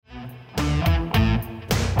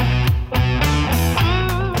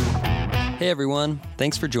Hey everyone,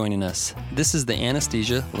 thanks for joining us. This is the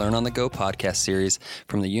Anesthesia Learn on the Go podcast series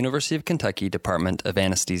from the University of Kentucky Department of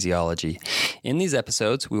Anesthesiology. In these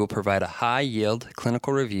episodes, we will provide a high-yield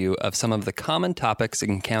clinical review of some of the common topics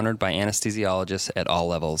encountered by anesthesiologists at all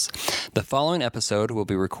levels. The following episode will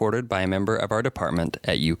be recorded by a member of our department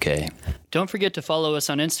at UK. Don't forget to follow us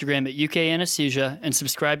on Instagram at UK Anesthesia and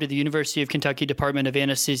subscribe to the University of Kentucky Department of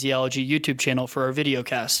Anesthesiology YouTube channel for our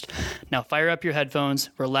videocast. Now fire up your headphones,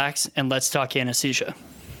 relax, and let's talk anesthesia.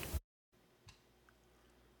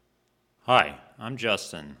 Hi, I'm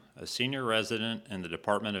Justin, a senior resident in the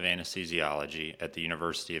Department of Anesthesiology at the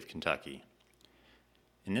University of Kentucky.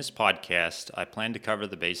 In this podcast, I plan to cover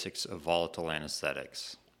the basics of volatile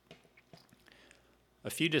anesthetics. A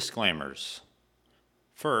few disclaimers.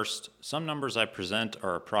 First, some numbers I present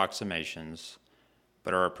are approximations,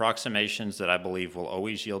 but are approximations that I believe will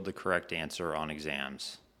always yield the correct answer on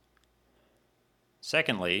exams.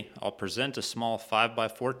 Secondly, I'll present a small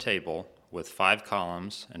 5x4 table with 5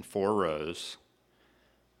 columns and 4 rows.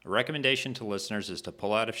 A recommendation to listeners is to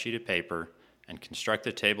pull out a sheet of paper and construct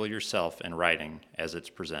the table yourself in writing as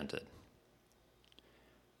it's presented.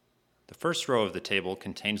 The first row of the table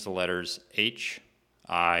contains the letters H,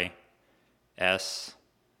 I, S,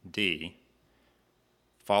 D,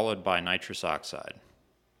 followed by nitrous oxide.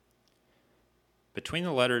 Between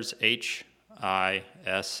the letters H, I,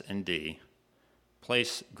 S, and D,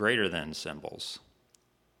 place greater than symbols.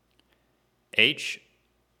 H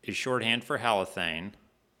is shorthand for halothane,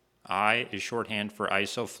 I is shorthand for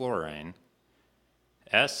isoflurane,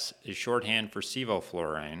 S is shorthand for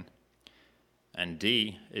sevoflurane, and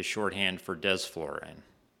D is shorthand for desflurane.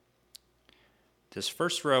 This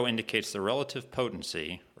first row indicates the relative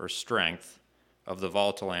potency, or strength, of the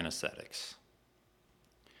volatile anesthetics.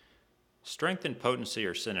 Strength and potency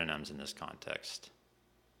are synonyms in this context.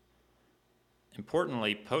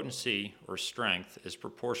 Importantly, potency, or strength, is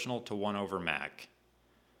proportional to 1 over MAC,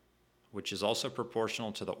 which is also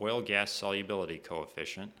proportional to the oil-gas solubility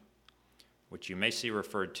coefficient, which you may see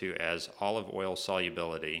referred to as olive oil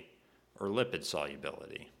solubility or lipid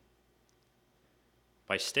solubility.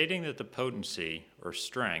 By stating that the potency, or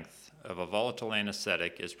strength, of a volatile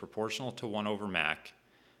anesthetic is proportional to 1 over MAC,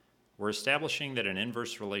 we're establishing that an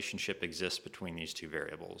inverse relationship exists between these two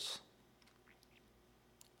variables.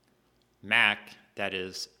 MAC, that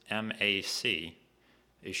is MAC,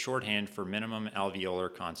 is shorthand for minimum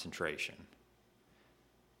alveolar concentration.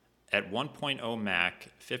 At 1.0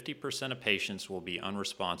 MAC, 50% of patients will be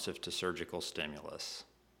unresponsive to surgical stimulus.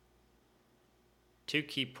 2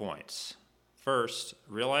 key points. First,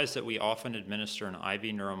 realize that we often administer an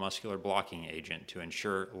IV neuromuscular blocking agent to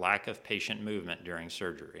ensure lack of patient movement during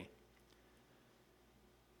surgery.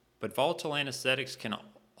 But volatile anesthetics can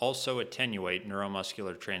also attenuate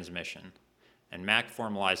neuromuscular transmission, and MAC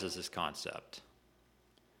formalizes this concept.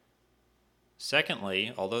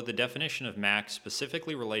 Secondly, although the definition of MAC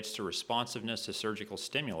specifically relates to responsiveness to surgical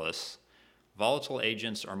stimulus, volatile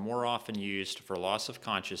agents are more often used for loss of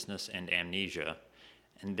consciousness and amnesia,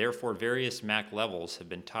 and therefore various MAC levels have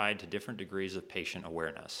been tied to different degrees of patient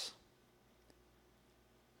awareness.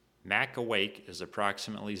 MAC awake is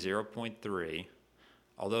approximately 0.3,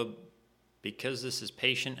 although because this is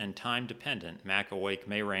patient and time dependent, MAC awake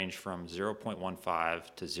may range from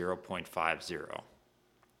 0.15 to 0.50.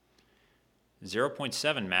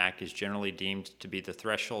 0.7 MAC is generally deemed to be the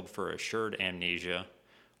threshold for assured amnesia,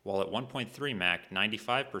 while at 1.3 MAC,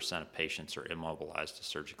 95% of patients are immobilized to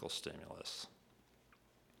surgical stimulus.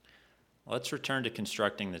 Let's return to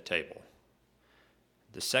constructing the table.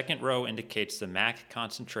 The second row indicates the MAC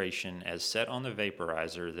concentration as set on the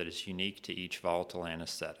vaporizer that is unique to each volatile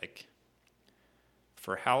anesthetic.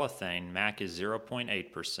 For halothane, MAC is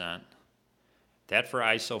 0.8%. That for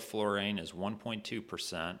isoflurane is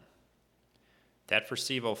 1.2%. That for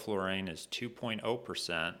sevoflurane is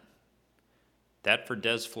 2.0%. That for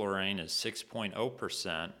desflurane is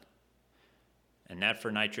 6.0%. And that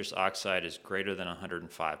for nitrous oxide is greater than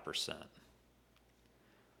 105%.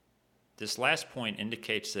 This last point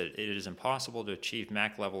indicates that it is impossible to achieve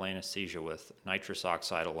MAC level anesthesia with nitrous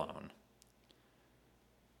oxide alone.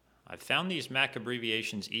 I've found these MAC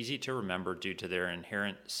abbreviations easy to remember due to their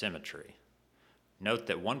inherent symmetry. Note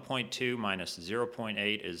that 1.2 minus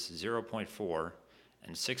 0.8 is 0.4,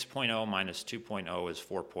 and 6.0 minus 2.0 is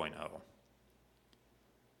 4.0.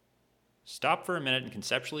 Stop for a minute and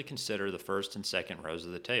conceptually consider the first and second rows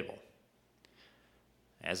of the table.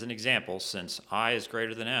 As an example, since I is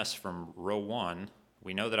greater than S from row 1,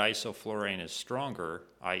 we know that isoflurane is stronger,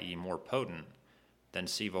 i.e. more potent, than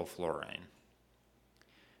sevoflurane.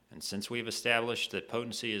 And since we've established that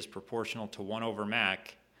potency is proportional to 1 over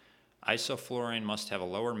MAC, isoflurane must have a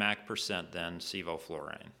lower MAC percent than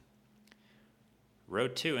sevoflurane. Row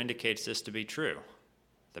 2 indicates this to be true.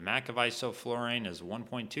 The MAC of isoflurane is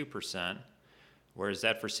 1.2%, whereas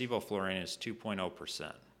that for sevoflurane is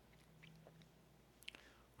 2.0%.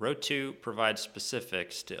 Row 2 provides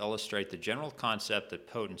specifics to illustrate the general concept that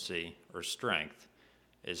potency, or strength,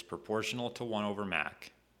 is proportional to 1 over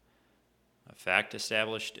MAC, a fact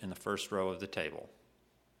established in the first row of the table.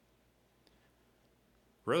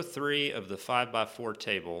 Row 3 of the 5x4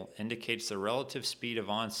 table indicates the relative speed of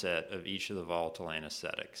onset of each of the volatile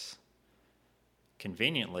anesthetics.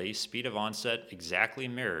 Conveniently, speed of onset exactly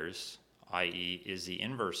mirrors, i.e. is the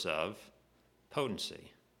inverse of,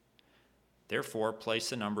 potency. Therefore,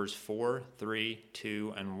 place the numbers 4, 3,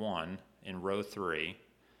 2, and 1 in row 3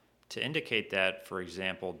 to indicate that, for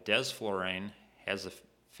example, desflurane has the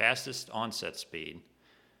fastest onset speed,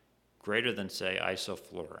 greater than, say,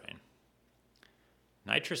 isoflurane.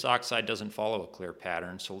 Nitrous oxide doesn't follow a clear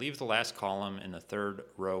pattern, so leave the last column in the third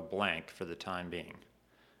row blank for the time being.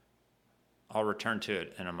 I'll return to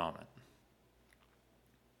it in a moment.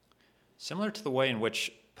 Similar to the way in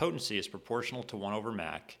which potency is proportional to 1 over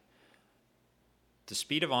MAC, the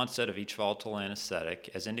speed of onset of each volatile anesthetic,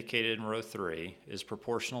 as indicated in row 3, is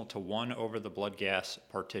proportional to 1 over the blood gas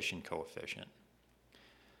partition coefficient.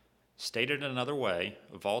 Stated another way,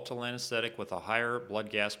 a volatile anesthetic with a higher blood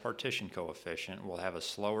gas partition coefficient will have a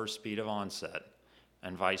slower speed of onset,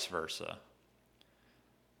 and vice versa.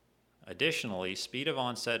 Additionally, speed of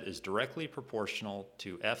onset is directly proportional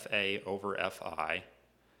to Fa over Fi,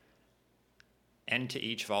 and to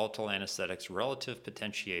each volatile anesthetic's relative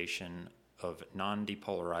potentiation of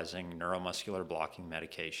non-depolarizing neuromuscular blocking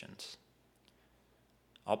medications.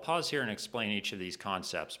 I'll pause here and explain each of these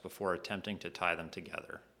concepts before attempting to tie them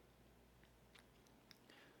together.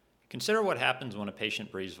 Consider what happens when a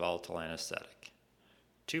patient breathes volatile anesthetic.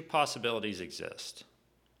 2 possibilities exist.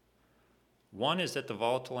 One is that the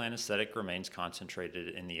volatile anesthetic remains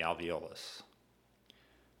concentrated in the alveolus.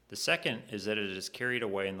 The second is that it is carried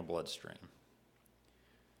away in the bloodstream.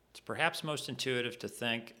 It's perhaps most intuitive to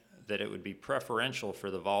think that it would be preferential for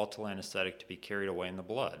the volatile anesthetic to be carried away in the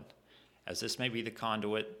blood, as this may be the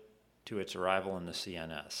conduit to its arrival in the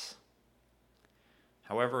CNS.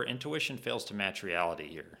 However, intuition fails to match reality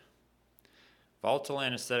here. Volatile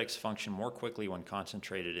anesthetics function more quickly when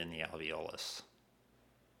concentrated in the alveolus.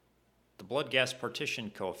 The blood gas partition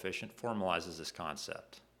coefficient formalizes this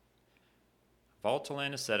concept. Volatile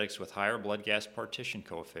anesthetics with higher blood gas partition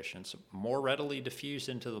coefficients more readily diffuse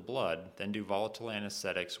into the blood than do volatile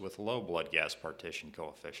anesthetics with low blood gas partition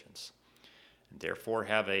coefficients, and therefore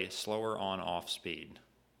have a slower on-off speed.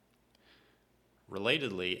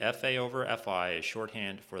 Relatedly, Fa over Fi is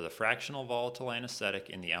shorthand for the fractional volatile anesthetic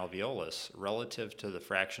in the alveolus relative to the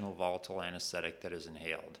fractional volatile anesthetic that is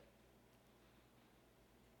inhaled.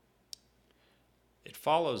 It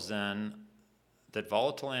follows then that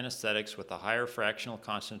volatile anesthetics with a higher fractional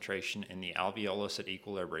concentration in the alveolus at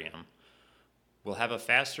equilibrium will have a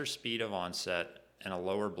faster speed of onset and a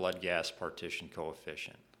lower blood gas partition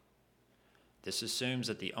coefficient. This assumes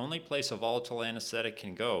that the only place a volatile anesthetic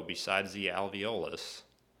can go besides the alveolus,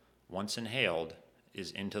 once inhaled,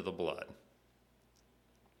 is into the blood.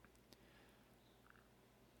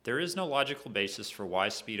 There is no logical basis for why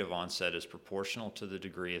speed of onset is proportional to the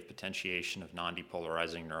degree of potentiation of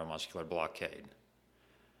non-depolarizing neuromuscular blockade.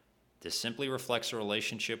 This simply reflects a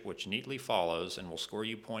relationship which neatly follows and will score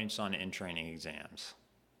you points on in-training exams.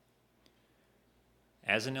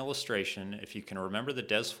 As an illustration, if you can remember that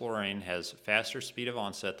desflurane has faster speed of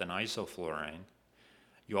onset than isoflurane,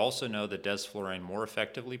 you also know that desflurane more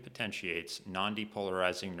effectively potentiates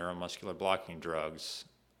non-depolarizing neuromuscular blocking drugs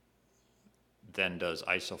than does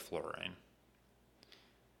isoflurane.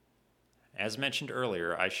 As mentioned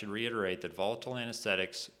earlier, I should reiterate that volatile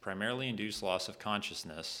anesthetics primarily induce loss of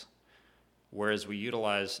consciousness, whereas we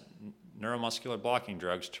utilize neuromuscular blocking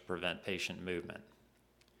drugs to prevent patient movement.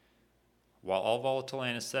 While all volatile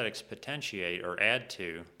anesthetics potentiate or add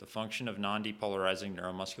to the function of non-depolarizing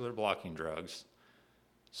neuromuscular blocking drugs,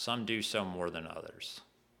 some do so more than others.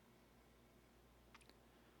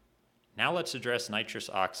 Now let's address nitrous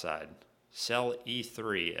oxide, cell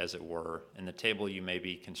E3 as it were, in the table you may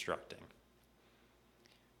be constructing.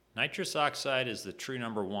 Nitrous oxide is the true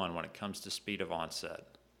number 1 when it comes to speed of onset,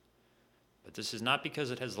 but this is not because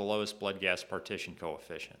it has the lowest blood gas partition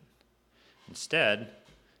coefficient. Instead,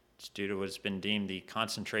 it's due to what has been deemed the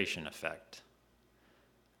concentration effect.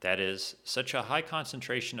 That is, such a high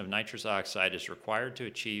concentration of nitrous oxide is required to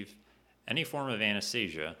achieve any form of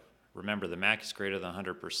anesthesia. Remember, the MAC is greater than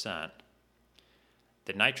 100%,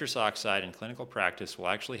 that nitrous oxide in clinical practice will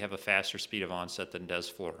actually have a faster speed of onset than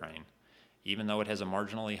desflurane, even though it has a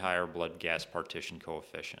marginally higher blood gas partition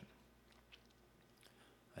coefficient.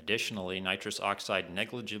 Additionally, nitrous oxide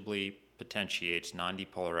negligibly potentiates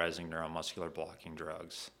non-depolarizing neuromuscular blocking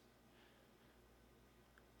drugs.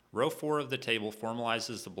 Row 4 of the table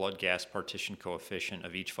formalizes the blood gas partition coefficient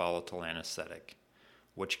of each volatile anesthetic,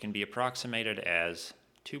 which can be approximated as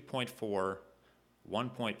 2.4,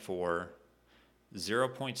 1.4,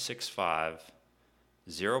 0.65,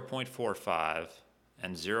 0.45,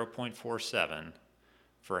 and 0.47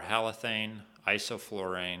 for halothane,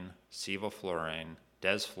 isoflurane, sevoflurane,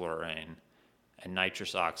 desflurane, and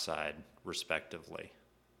nitrous oxide, respectively.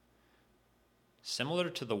 Similar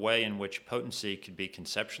to the way in which potency could be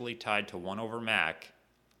conceptually tied to 1 over MAC,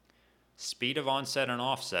 speed of onset and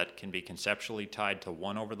offset can be conceptually tied to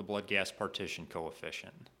 1 over the blood gas partition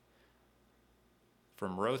coefficient.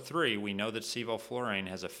 From row 3, we know that sevoflurane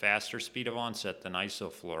has a faster speed of onset than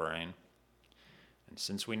isoflurane, and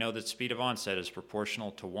since we know that speed of onset is proportional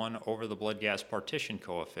to 1 over the blood gas partition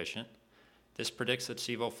coefficient, this predicts that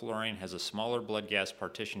sevoflurane has a smaller blood gas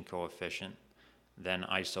partition coefficient than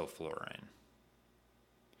isoflurane.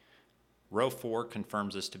 Row 4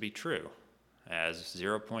 confirms this to be true, as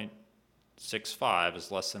 0.65 is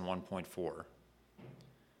less than 1.4.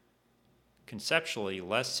 Conceptually,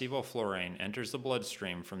 less sevoflurane enters the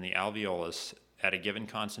bloodstream from the alveolus at a given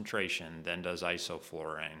concentration than does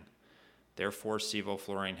isoflurane. Therefore,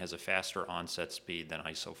 sevoflurane has a faster onset speed than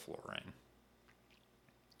isoflurane.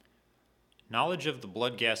 Knowledge of the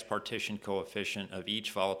blood gas partition coefficient of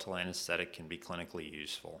each volatile anesthetic can be clinically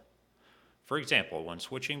useful. For example, when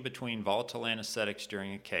switching between volatile anesthetics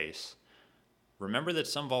during a case, remember that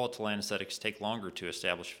some volatile anesthetics take longer to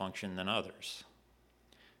establish function than others.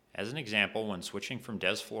 As an example, when switching from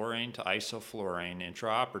desflurane to isoflurane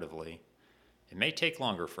intraoperatively, it may take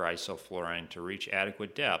longer for isoflurane to reach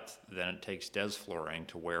adequate depth than it takes desflurane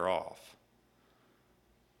to wear off.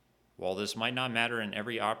 While this might not matter in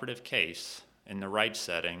every operative case, in the right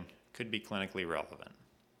setting, could be clinically relevant.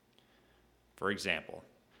 For example,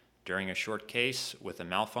 during a short case with a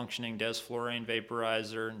malfunctioning desflurane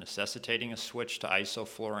vaporizer necessitating a switch to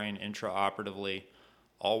isoflurane intraoperatively,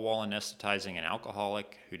 all while anesthetizing an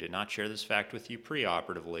alcoholic who did not share this fact with you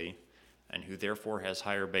preoperatively and who therefore has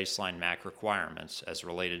higher baseline MAC requirements as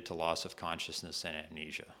related to loss of consciousness and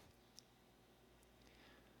amnesia.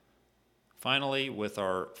 Finally, with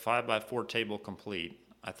our 5x4 table complete,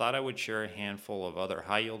 I thought I would share a handful of other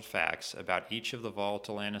high-yield facts about each of the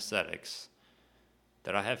volatile anesthetics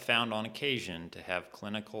that I have found on occasion to have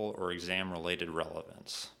clinical or exam-related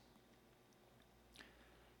relevance.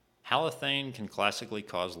 Halothane can classically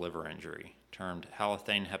cause liver injury, termed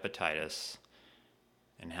halothane hepatitis,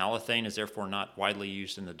 and halothane is therefore not widely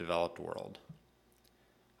used in the developed world.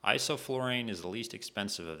 Isoflurane is the least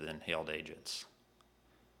expensive of the inhaled agents.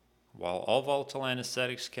 While all volatile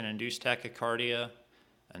anesthetics can induce tachycardia,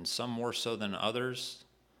 and some more so than others,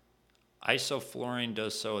 isoflurane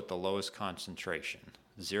does so at the lowest concentration,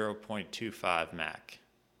 0.25 MAC.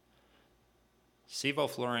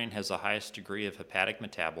 Sevoflurane has the highest degree of hepatic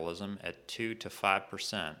metabolism at 2 to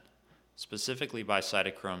 5%, specifically by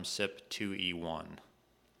cytochrome CYP2E1.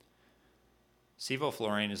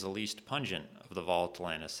 Sevoflurane is the least pungent of the volatile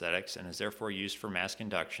anesthetics and is therefore used for mask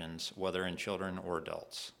inductions, whether in children or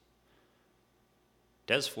adults.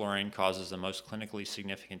 Desflurane causes the most clinically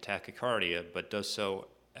significant tachycardia, but does so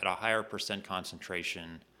at a higher percent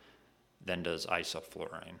concentration than does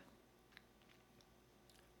isoflurane.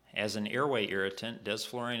 As an airway irritant,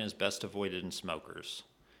 desflurane is best avoided in smokers.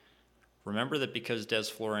 Remember that because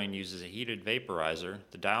desflurane uses a heated vaporizer,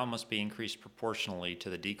 the dial must be increased proportionally to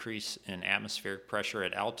the decrease in atmospheric pressure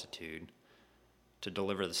at altitude to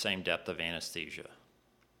deliver the same depth of anesthesia.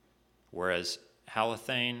 Whereas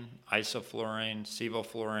halothane, isoflurane,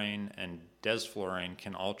 sevoflurane, and desflurane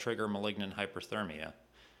can all trigger malignant hyperthermia,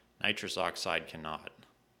 nitrous oxide cannot.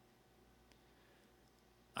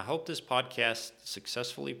 I hope this podcast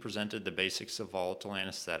successfully presented the basics of volatile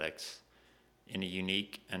anesthetics in a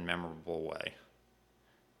unique and memorable way.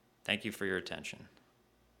 Thank you for your attention.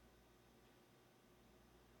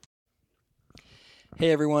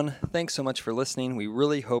 Hey everyone, thanks so much for listening. We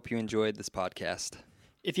really hope you enjoyed this podcast.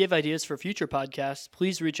 If you have ideas for future podcasts,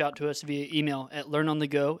 please reach out to us via email at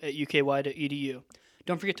learnonthego@uky.edu.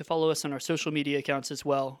 Don't forget to follow us on our social media accounts as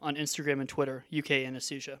well on Instagram and Twitter, UK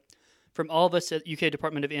Anesthesia. From all of us at UK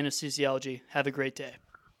Department of Anesthesiology, have a great day.